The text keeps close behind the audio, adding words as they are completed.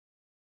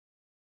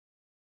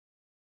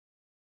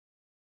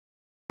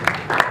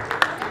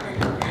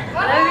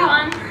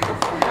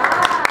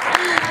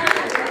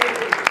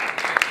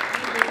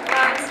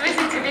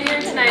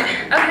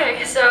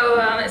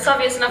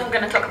obvious enough, I'm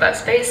going to talk about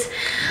space.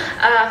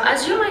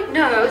 As you might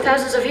know,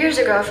 thousands of years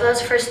ago,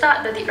 philosophers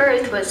thought that the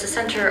Earth was the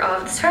center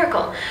of the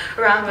spherical,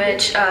 around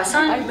which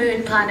sun,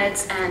 moon,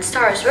 planets, and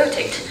stars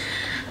rotate.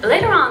 But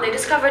later on, they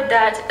discovered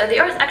that the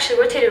Earth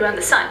actually rotated around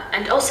the sun,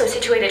 and also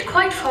situated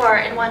quite far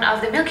in one of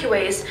the Milky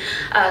Way's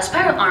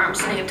spiral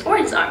arms named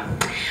Orion's arm.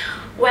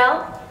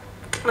 Well,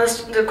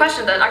 the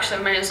question that actually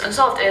remains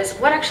unsolved is,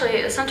 what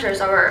actually centers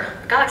our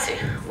galaxy?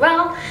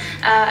 Well,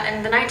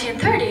 in the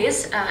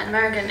 1930s, an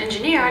American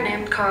engineer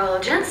named Carl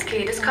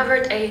Jansky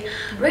discovered a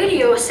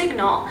radio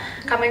signal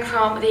coming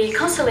from the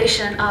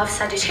constellation of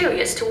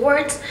Sagittarius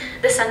towards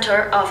the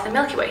center of the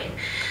Milky Way.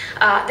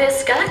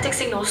 This galactic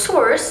signal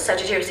source,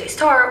 Sagittarius A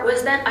star,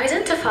 was then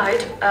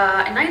identified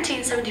in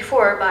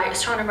 1974 by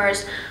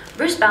astronomers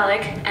Bruce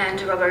Ballack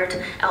and Robert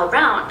L.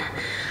 Brown.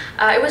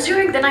 It was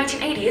during the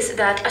 1980s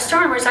that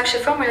astronomers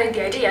actually formulated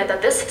the idea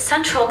that this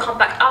central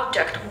compact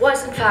object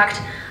was in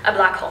fact a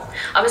black hole,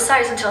 of a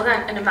size until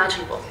then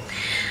unimaginable.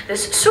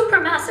 This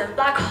supermassive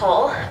black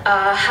hole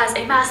has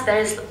a mass that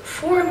is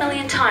 4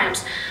 million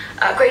times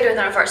greater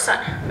than of our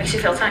sun. Makes you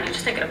feel tiny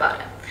just thinking about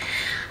it.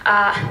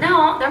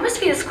 Now, there must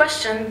be this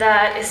question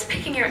that is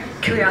piquing your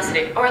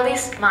curiosity, or at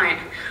least mine.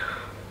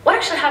 What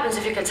actually happens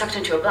if you get sucked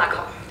into a black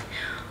hole?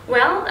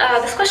 Well,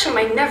 this question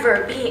might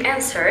never be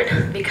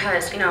answered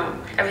because,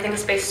 everything in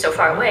space is so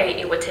far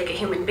away, it would take a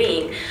human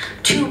being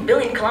 2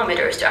 billion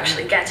kilometers to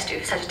actually get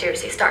to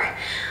Sagittarius A star.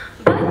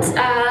 But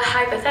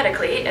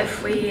hypothetically,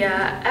 if we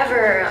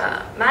ever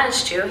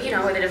manage to,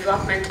 with the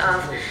development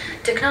of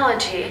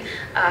technology,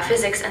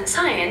 physics and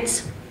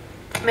science,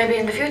 maybe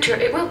in the future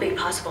it will be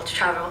possible to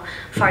travel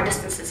far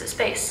distances of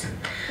space.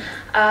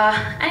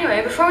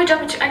 Anyway, before we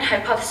jump into any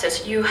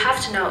hypothesis, you have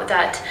to know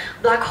that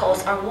black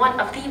holes are one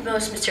of the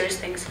most mysterious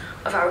things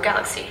of our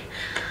galaxy,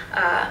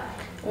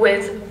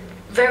 with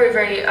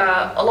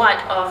a lot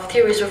of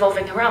theories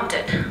revolving around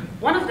it.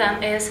 One of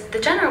them is the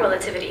general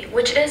relativity,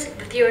 which is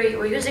the theory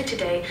we're using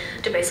today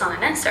to base on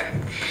an answer.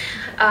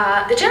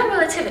 The general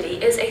relativity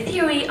is a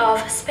theory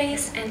of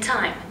space and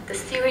time.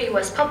 This theory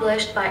was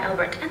published by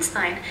Albert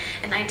Einstein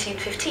in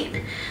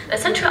 1915. The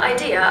central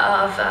idea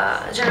of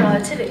general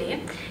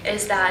relativity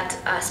is that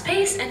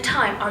space and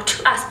time are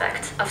two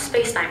aspects of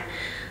space-time.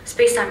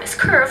 Space-time is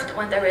curved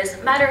when there is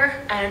matter,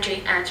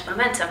 energy, and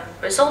momentum,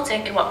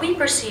 resulting in what we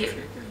perceive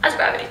as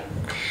gravity.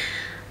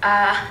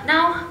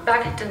 Now,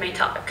 back to the main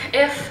topic.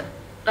 If,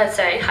 let's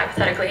say,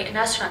 hypothetically, an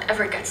astronaut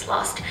ever gets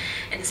lost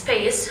in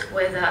space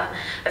with a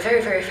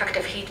very, very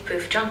effective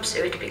heat-proof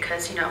jumpsuit,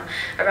 because,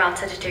 around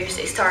Sagittarius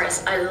A star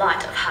is a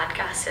lot of hot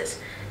gases,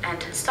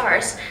 and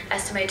stars,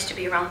 estimated to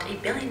be around 1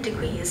 billion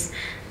degrees,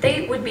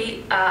 they would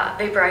be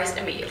vaporized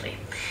immediately.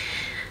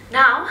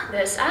 Now,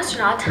 this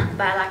astronaut,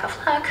 by lack of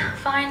luck,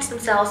 finds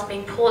themselves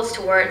being pulled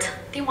towards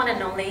the one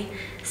and only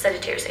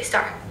Sagittarius A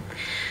star.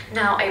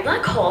 Now, a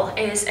black hole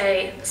is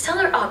a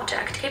stellar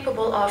object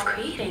capable of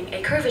creating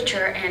a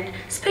curvature in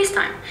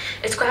space-time.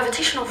 Its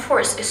gravitational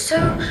force is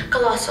so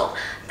colossal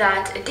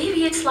that it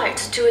deviates light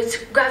to its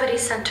gravity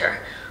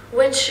center,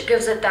 which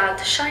gives it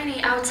that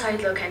shiny outside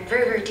look and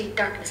very, very deep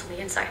darkness on the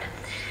inside.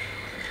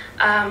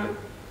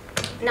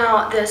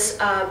 Now, this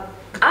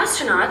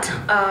astronaut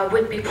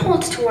would be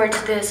pulled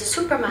towards this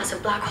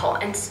supermassive black hole,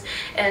 and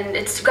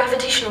its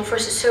gravitational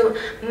force is so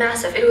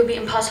massive it would be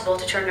impossible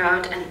to turn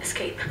around and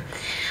escape.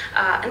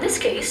 In this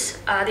case,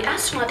 the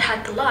astronaut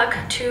had the luck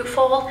to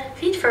fall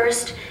feet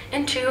first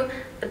into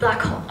the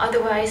black hole.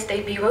 Otherwise,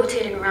 they'd be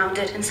rotating around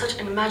it in such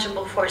an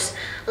unimaginable force,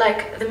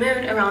 like the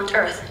moon around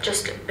Earth,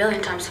 just 1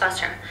 billion times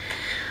faster.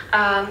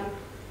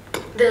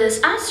 This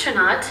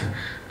astronaut,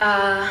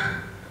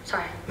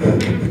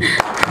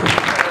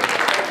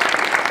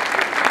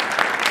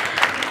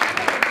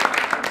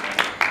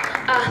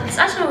 this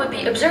astronaut would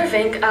be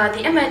observing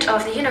the image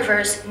of the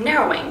universe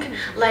narrowing,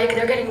 like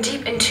they're getting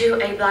deep into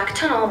a black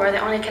tunnel where they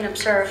only can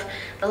observe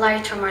the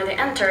light from where they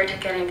entered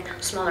getting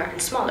smaller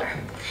and smaller.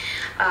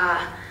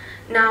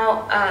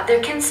 Now, they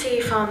can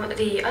see from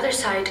the other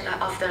side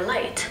of their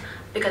light,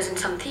 because in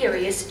some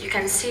theories you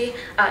can see,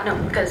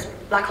 because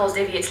black holes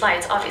deviate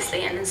light,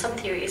 obviously, and in some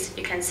theories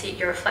you can see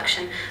your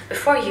reflection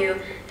before you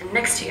and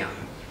next to you.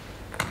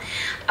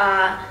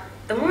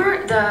 The more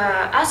the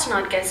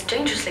astronaut gets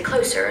dangerously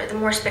closer, the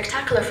more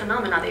spectacular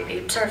phenomena they'd be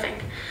observing.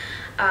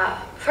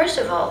 First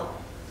of all,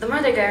 the more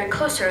they're getting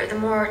closer, the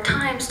more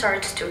time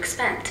starts to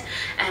expand,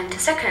 and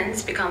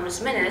seconds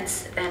becomes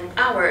minutes, then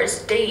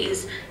hours,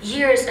 days,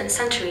 years, and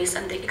centuries,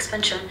 and the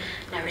expansion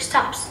never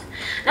stops.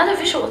 Another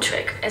visual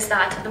trick is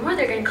that the more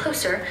they're getting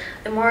closer,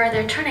 the more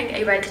they're turning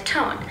a red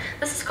tone.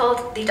 This is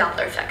called the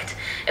Doppler effect.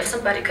 If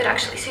somebody could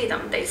actually see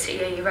them, they'd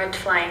see a red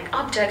flying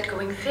object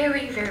going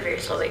very, very, very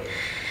slowly.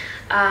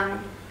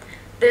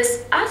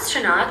 This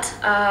astronaut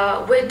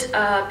would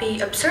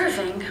be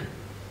observing,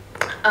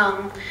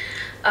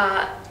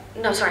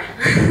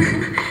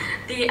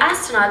 the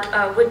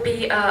astronaut would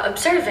be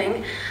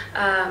observing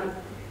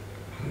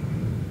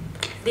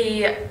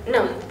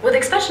with the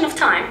expansion of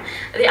time,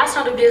 the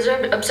astronaut would be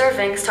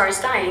observing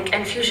stars dying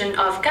and fusion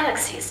of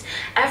galaxies.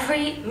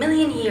 Every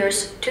million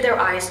years to their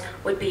eyes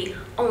would be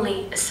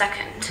only a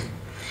second.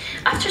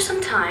 After some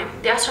time,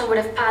 the astronaut would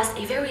have passed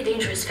a very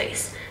dangerous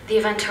phase, the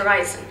event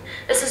horizon.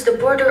 This is the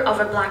border of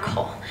a black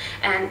hole,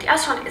 and the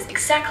astronaut is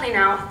exactly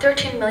now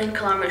 13 million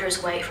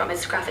kilometers away from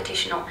its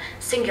gravitational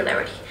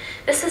singularity.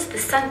 This is the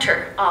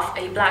center of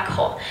a black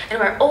hole, and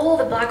where all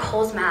the black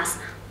hole's mass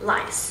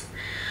lies.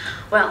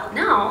 Well,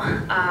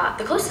 now,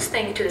 the closest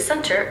thing to the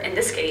center, in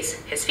this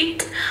case, his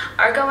feet,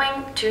 are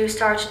going to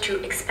start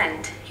to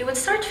expand. He would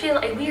start to feel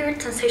a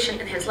weird sensation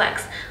in his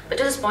legs, but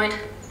to this point,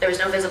 there is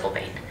no visible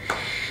pain.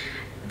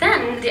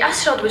 Then, the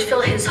astronaut would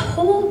feel his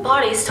whole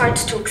body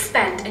starts to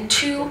expand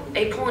into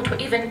a point where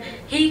even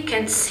he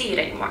can't see it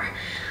anymore.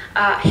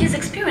 He's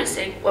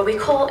experiencing what we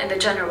call in the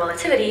general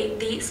relativity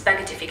the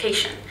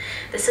spaghettification.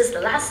 This is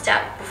the last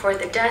step before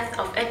the death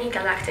of any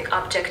galactic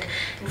object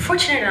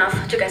fortunate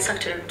enough to get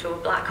sunk into a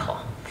black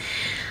hole.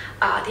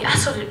 The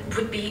astronaut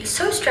would be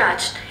so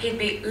stretched, he'd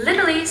be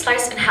literally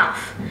sliced in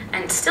half,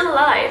 and still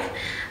alive.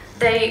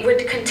 They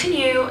would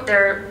continue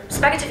their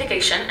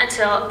spaghettification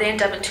until they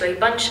end up into a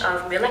bunch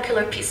of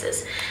molecular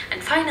pieces.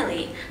 And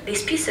finally,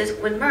 these pieces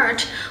would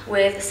merge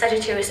with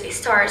Sagittarius A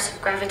star's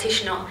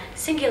gravitational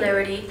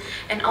singularity,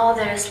 and all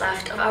that is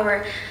left of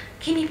our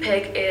guinea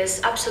pig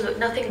is absolute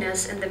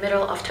nothingness in the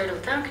middle of total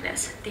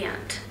darkness, the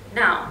end.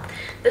 Now,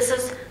 this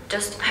is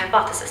just a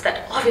hypothesis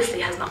that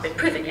obviously has not been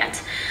proven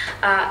yet.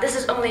 This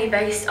is only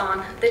based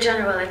on the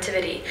general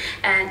relativity,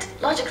 and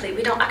logically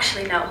we don't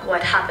actually know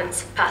what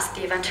happens past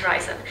the event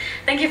horizon.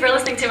 Thank you for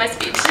listening to my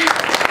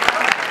speech.